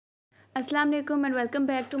अस्सलाम वालेकुम and welcome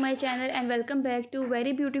back to my channel and welcome back to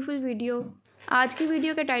very beautiful video. आज की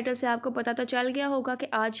video के टाइटल से आपको पता तो चल गया होगा कि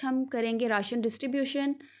आज हम करेंगे राशन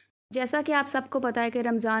डिस्ट्रीब्यूशन। जैसा कि आप सबको पता है कि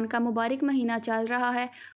रमज़ान का मुबारक महीना चल रहा है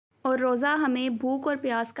और रोज़ा हमें भूख और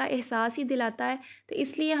प्यास का एहसास ही दिलाता है, तो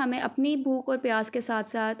इसलिए हमें अपनी भूख और प्यास के साथ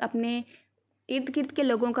साथ अपने इर्द गिर्द के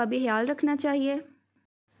लोगों का भी ख्याल रखना चाहिए।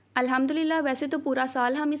 अल्हम्दुलिल्लाह वैसे तो पूरा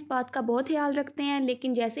साल हम इस बात का बहुत ख्याल रखते हैं,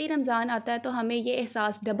 लेकिन जैसे ही रमज़ान आता है तो हमें ये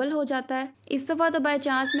एहसास डबल हो जाता है। इस दफ़ा तो बाय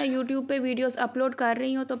चांस मैं यूट्यूब पे वीडियोस अपलोड कर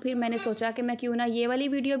रही हूँ, तो फिर मैंने सोचा कि मैं क्यों ना ये वाली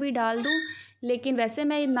वीडियो भी डाल दूँ। लेकिन वैसे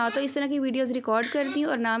मैं ना तो इस तरह की वीडियोज़ रिकॉर्ड करती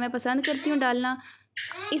हूँ और ना मैं पसंद करती हूँ डालना।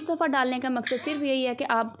 इस दफ़ा डालने का मकसद सिर्फ यही है कि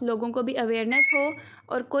आप लोगों को भी अवेयरनेस हो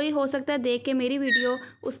और कोई हो सकता है देख के मेरी वीडियो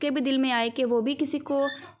उसके भी दिल में आए कि वो भी किसी को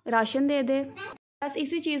राशन दे दे। बस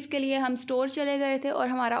इसी चीज़ के लिए हम स्टोर चले गए थे और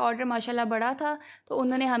हमारा ऑर्डर माशाल्लाह बड़ा था, तो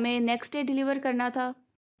उन्होंने हमें नेक्स्ट डे डिलीवर करना था।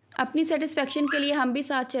 अपनी सेटिस्फेक्शन के लिए हम भी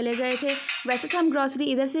साथ चले गए थे। वैसे तो हम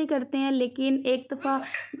ग्रॉसरी इधर से ही करते हैं, लेकिन एक दफ़ा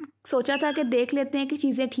सोचा था कि देख लेते हैं कि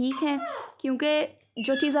चीज़ें ठीक हैं, क्योंकि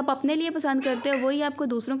जो चीज़ आप अपने लिए पसंद करते हो वही आपको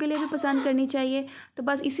दूसरों के लिए भी पसंद करनी चाहिए। तो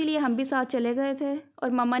बस इसीलिए हम भी साथ चले गए थे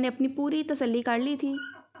और मम्मा ने अपनी पूरी तसल्ली कर ली थी।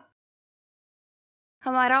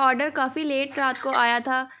 हमारा ऑर्डर काफ़ी लेट रात को आया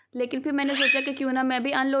था, लेकिन फिर मैंने सोचा कि क्यों ना मैं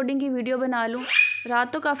भी अनलोडिंग की वीडियो बना लूँ।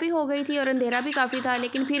 रात तो काफ़ी हो गई थी और अंधेरा भी काफ़ी था,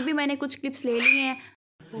 लेकिन फिर भी मैंने कुछ क्लिप्स ले लिए हैं।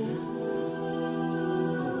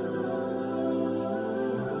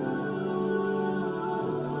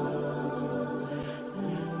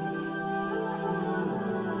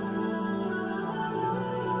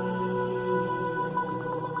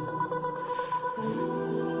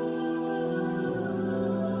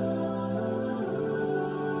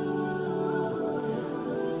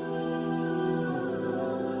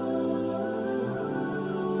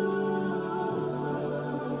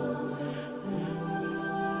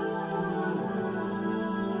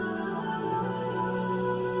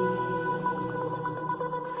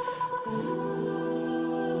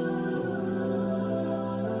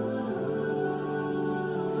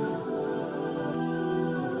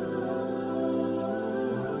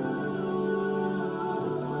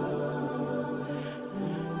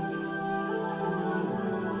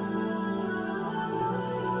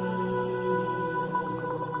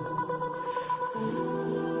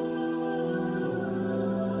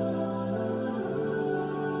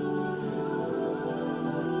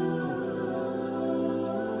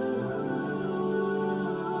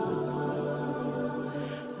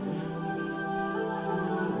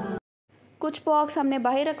 कुछ बॉक्स हमने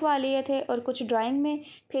बाहर रखवा लिए थे और कुछ ड्राइंग में।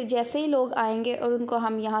 फिर जैसे ही लोग आएंगे और उनको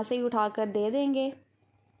हम यहाँ से ही उठा कर दे देंगे।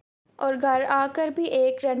 और घर आकर भी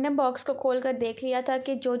एक रैंडम बॉक्स को खोल कर देख लिया था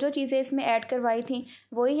कि जो जो चीज़ें इसमें ऐड करवाई थी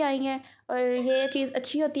वही आई हैं। और ये चीज़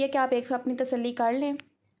अच्छी होती है कि आप एक अपनी तसल्ली कर लें।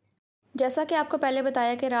 जैसा कि आपको पहले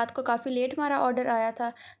बताया कि रात को काफ़ी लेट हमारा ऑर्डर आया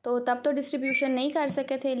था, तो तब तो डिस्ट्रीब्यूशन नहीं कर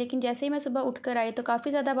सके थे, लेकिन जैसे ही मैं सुबह उठ कर आई तो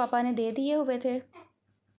काफ़ी ज़्यादा पापा ने दे दिए हुए थे।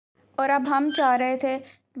 और अब हम चाह रहे थे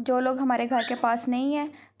जो लोग हमारे घर के पास नहीं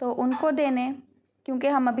हैं तो उनको देने, क्योंकि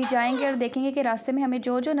हम अभी जाएंगे और देखेंगे कि रास्ते में हमें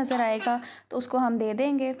जो जो नज़र आएगा तो उसको हम दे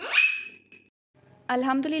देंगे।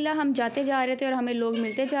 अल्हम्दुलिल्लाह हम जाते जा रहे थे और हमें लोग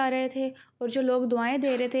मिलते जा रहे थे, और जो लोग दुआएं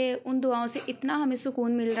दे रहे थे उन दुआओं से इतना हमें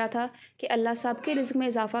सुकून मिल रहा था कि अल्लाह सब के रिज़्क़ में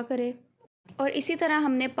इजाफ़ा करे। और इसी तरह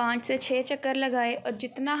हमने 5 से 6 चक्कर लगाए और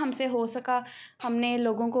जितना हमसे हो सका हमने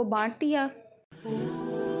लोगों को बांट दिया।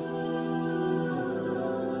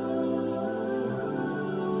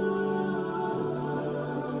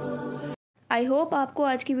 आई होप आपको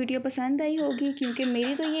आज की वीडियो पसंद आई होगी, क्योंकि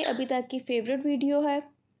मेरी तो ये अभी तक की फ़ेवरेट वीडियो है।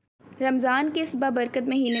 रमज़ान के इस बाबरकत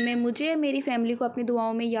महीने में मुझे मेरी फ़ैमिली को अपनी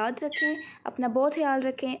दुआओं में याद रखें। अपना बहुत ख्याल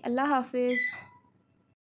रखें। अल्लाह हाफ़िज़।